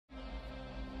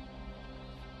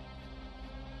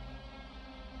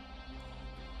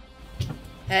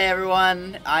Hey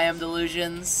everyone, I am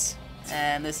Delusions,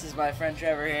 and this is my friend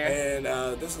Trevor here. And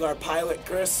this is our pilot,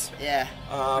 Chris. Yeah,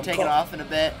 we're taking off in a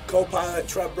bit. Co-pilot,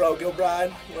 Trev Bro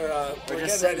Gilbride. We're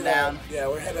just sitting down. Yeah,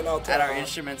 we're heading out to at our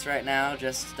instruments right now.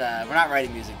 Just we're not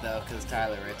writing music though, because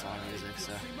Tyler writes all our music.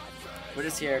 So we're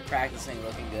just here practicing,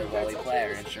 looking good while we play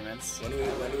our instruments. When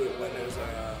is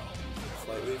our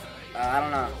flight leave? I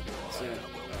don't know. Soon.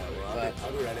 I'll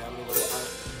be ready. I'm gonna go.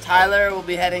 Tyler will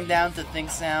be heading down to Think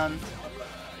Sound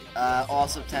all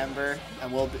September,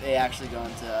 and we'll be actually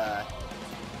going to.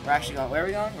 We're actually going. Where are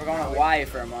we going? We're going to Hawaii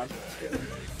for a month,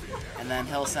 and then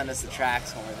he'll send us the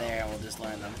tracks when we're there, and we'll just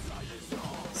learn them.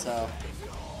 So,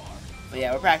 but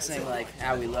yeah, we're practicing like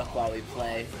how we look while we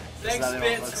play. Thanks,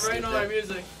 Spence, for writing all our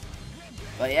music.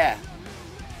 But yeah,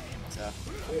 so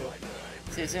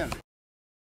see you soon.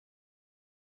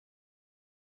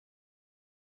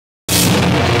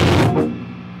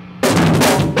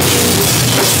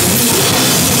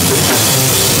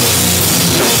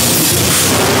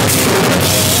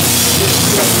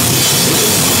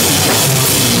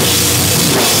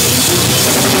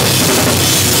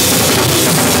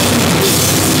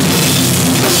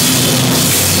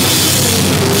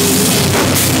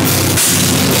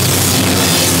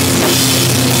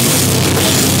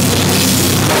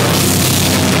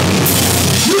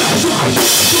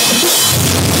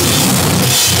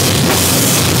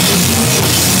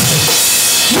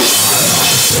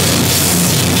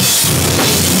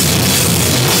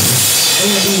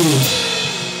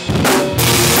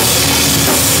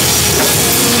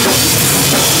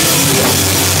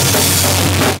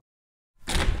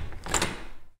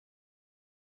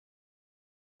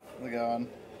 How's it going?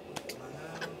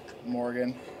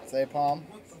 Morgan. Say Palm.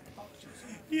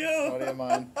 Yeah. What do you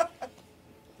mind?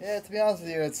 Yeah, to be honest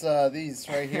with you, it's these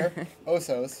right here.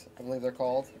 Osos, I believe they're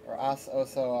called. Or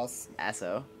As-Oso-Os.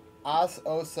 Asso.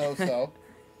 As-Oso-So.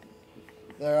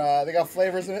 They're, they got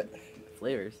flavors in it.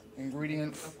 Flavors.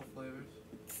 Ingredients.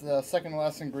 It's the second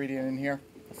last ingredient in here.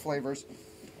 Flavors.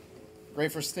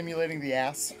 Great for stimulating the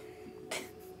ass.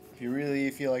 If you really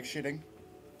feel like shitting.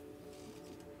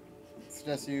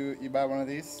 Suggest you buy one of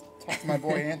these. Talk to my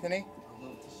boy Anthony.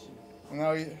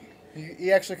 No,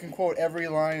 he actually can quote every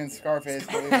line in Scarface.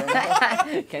 Believe it or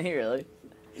not. Can he really?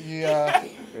 He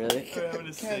Really?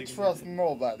 can't trust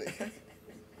nobody.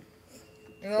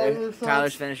 You know,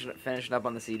 Tyler's finishing up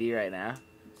on the CD right now.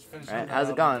 Right? How's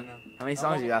it going? How many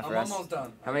songs you got for us? I'm almost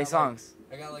done. How many songs?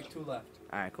 I got like 2 left.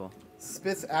 All right, cool.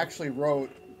 Spitz actually wrote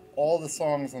all the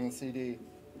songs on the CD.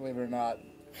 Believe it or not.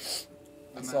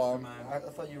 I saw him. I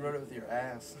thought you wrote it with your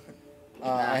ass.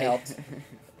 I helped.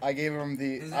 I gave him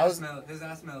the. His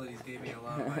ass melodies gave me a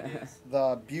lot of ideas.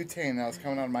 The butane that was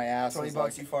coming out of my ass. $20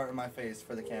 was you fart in my face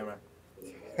for the camera.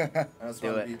 like, I just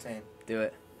Do want it. butane. Do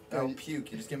it. I don't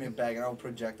puke. You just give me a bag and I'll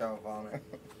projectile vomit.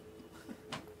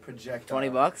 Projectile.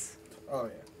 $20? Oh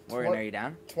yeah. Morgan, are you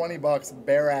down? $20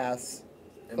 bare ass.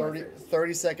 In my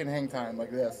 30-second hang time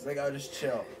like this. Like I'll just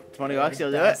chill. $20,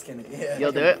 you'll do it? Yeah.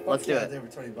 You'll do it? Let's do Yeah, it. do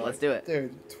it for $20. Let's do it.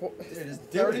 Dude, just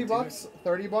do 30 it, dude. bucks.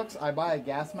 30 bucks. I buy a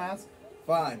gas mask.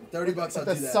 Fine. $30 I'll With do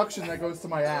the that. suction that goes to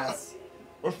my ass.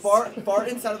 Or fart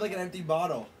inside of like an empty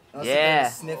bottle. I'll sit there Yeah.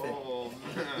 and sniff it.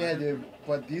 Yeah, dude.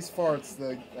 But these farts,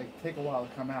 they like take a while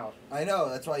to come out. I know.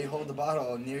 That's why you hold the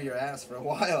bottle near your ass for a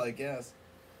while, I guess.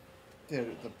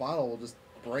 Dude, the bottle will just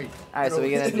break. All right, so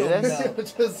we gonna do It'll this?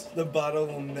 melt. just The bottle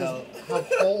will melt. have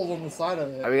holes on the side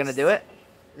of it. Are we gonna do it?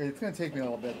 It's gonna take me a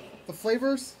little bit. The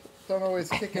flavors don't always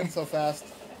kick in so fast.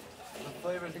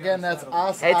 Again, that's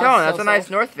us. Hey, Tone, that's a nice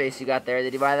North Face you got there.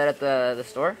 Did you buy that at the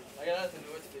store? I got it at the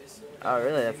North Face store. Oh,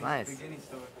 really? That's nice. Beginning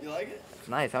store. You like it? It's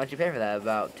nice. How much you pay for that?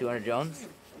 About 200 Jones?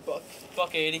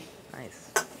 Buck 80.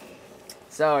 Nice.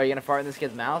 So, are you gonna fart in this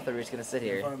kid's mouth, or are we just gonna sit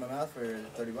here? Fart in my mouth for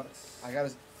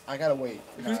 $30. I gotta wait.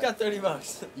 Who's got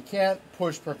 $30? You can't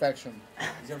push perfection.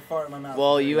 He's gonna fart in my mouth.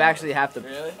 Well, for you $30. actually have to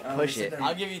Really? push sit it. there.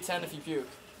 I'll give you 10 if you puke.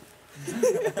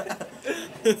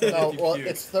 No, well,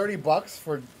 it's $30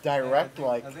 for direct,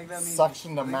 like, I think that means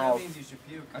suction to I think mouth. That means you should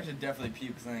puke. I should definitely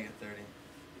puke because then I get 30.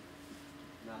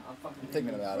 Nah, I'm fucking I'm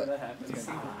thinking about it. That happens.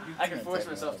 I can gonna force take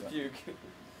me a myself to little puke.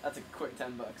 That's a quick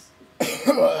 $10.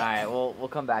 All right, we'll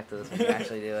come back to this when we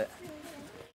actually do it.